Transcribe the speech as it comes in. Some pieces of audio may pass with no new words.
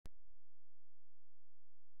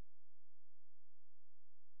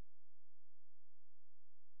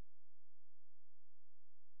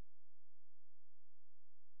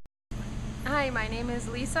Hi, my name is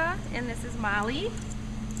Lisa, and this is Molly.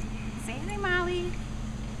 Say hi, Molly.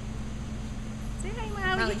 Say hi,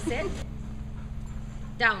 Molly. Molly, sit.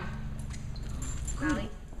 Down. Molly,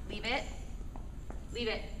 leave it. Leave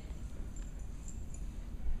it.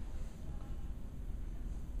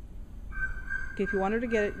 Okay, if you want her to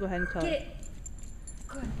get it, go ahead and tell Get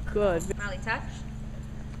her. it. Good. Good. Molly, touch.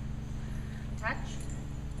 Touch.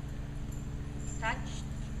 Touch.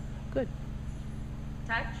 Good.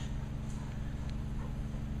 Touch.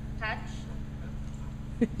 Touch.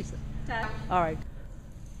 Touch. All right.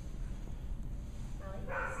 Molly,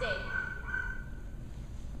 stay.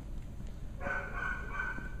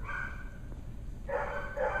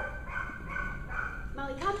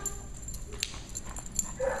 Molly, come.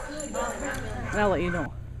 Good, Molly, not really. And I'll let you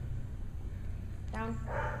know. Down.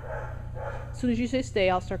 As soon as you say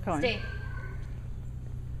stay, I'll start counting. Stay.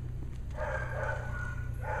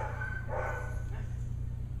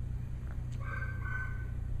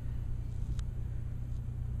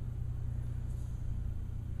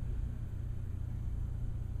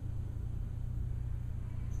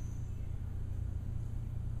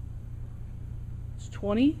 It's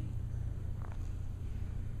 20.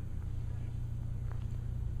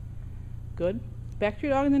 Good. Back to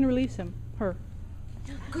your dog and then release him. Her.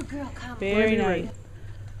 Good girl, come. Very nice.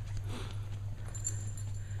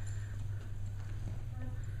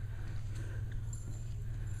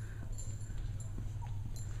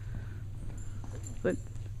 Good.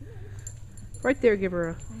 Right there, give her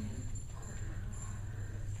a...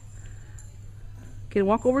 Okay,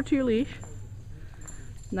 walk over to your leash.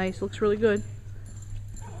 Nice, looks really good.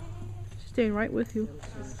 She's staying right with you.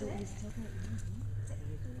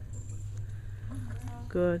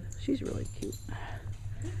 Good. She's really cute.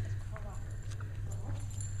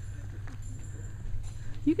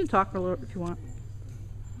 You can talk a little if you want.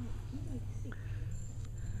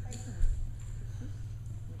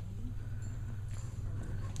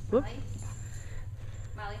 Whoop.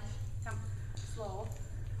 Molly, come. Slow.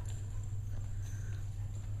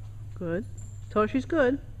 Good. Tell her she's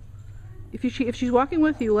good. If she's walking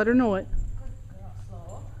with you, let her know it. Good girl,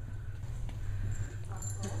 slow.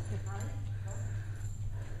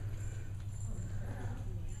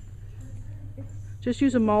 Just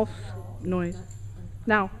use a mouth noise.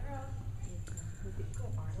 Now.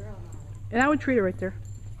 And I would treat her right there.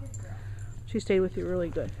 She stayed with you really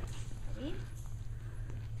good. Ready?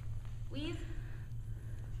 Weave.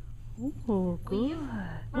 Oh, good. Weave.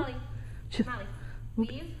 Molly. Just- Molly. Oop.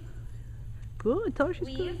 Weave. Good. Tell her she's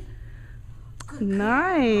Weave. good.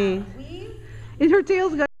 Nice. Weave. And her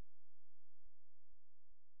tail's got